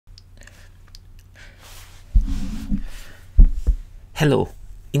Hello,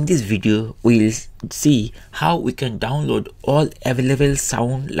 in this video we'll see how we can download all available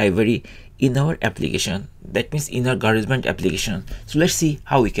sound library in our application, that means in our GarageBand application. So let's see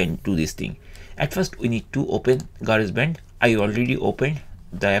how we can do this thing. At first we need to open GarageBand. I already opened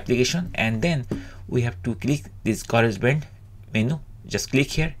the application, and then we have to click this GarageBand menu. Just click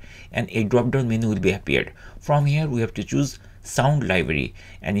here and a drop down menu will be appeared. From here we have to choose sound library,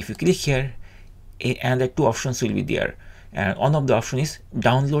 and if you click here and the two options will be there, and one of the option is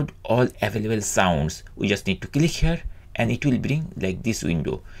download all available sounds. We just need to click here and it will bring like this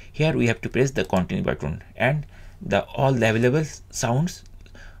window. Here we have to press the continue button, and the all the available sounds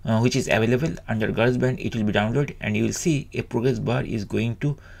which is available under GarageBand, it will be downloaded, and you will see a progress bar is going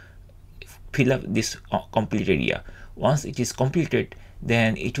to fill up this complete area. Once it is completed,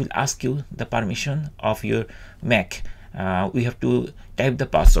 then it will ask you the permission of your Mac. We have to type the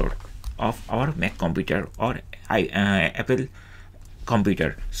password of our Mac computer or Apple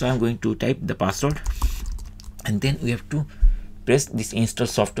computer. So I'm going to type the password, and then we have to press this install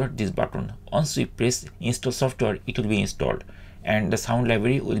software, this button. Once we press install software, it will be installed and the sound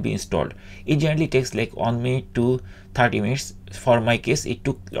library will be installed. It generally takes like 1 minute to 30 minutes. For my case, it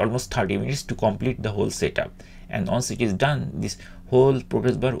took almost 30 minutes to complete the whole setup. And once it is done, this whole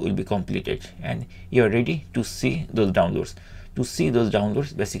progress bar will be completed and you are ready to see those downloads. To see those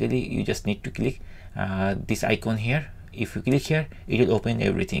downloads, basically you just need to click this icon here. If you click here, it will open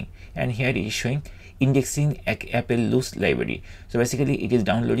everything, and here it is showing indexing Apple loose library. So basically it is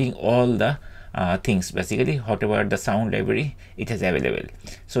downloading all the things, basically whatever the sound library it has available.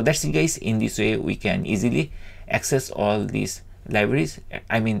 So that's it guys. In this way we can easily access all these libraries.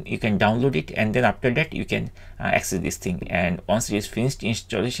 I mean, you can download it, and then after that you can access this thing, and once it is finished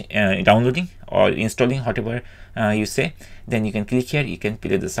installation, downloading or installing, whatever you say, then you can click here, you can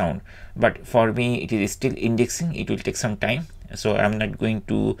play the sound. But for me it is still indexing, it will take some time, so I'm not going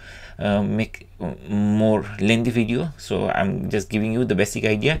to make more lengthy video, so I'm just giving you the basic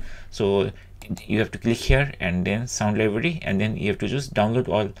idea. So you have to click here and then sound library, and then you have to just download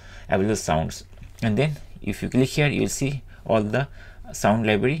all available sounds, and then if you click here, you will see all the sound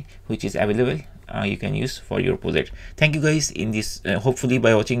library which is available you can use for your project. Thank you guys. In this hopefully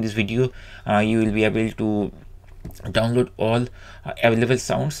by watching this video you will be able to download all available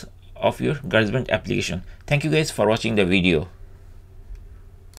sounds of your GarageBand application. Thank you guys for watching the video.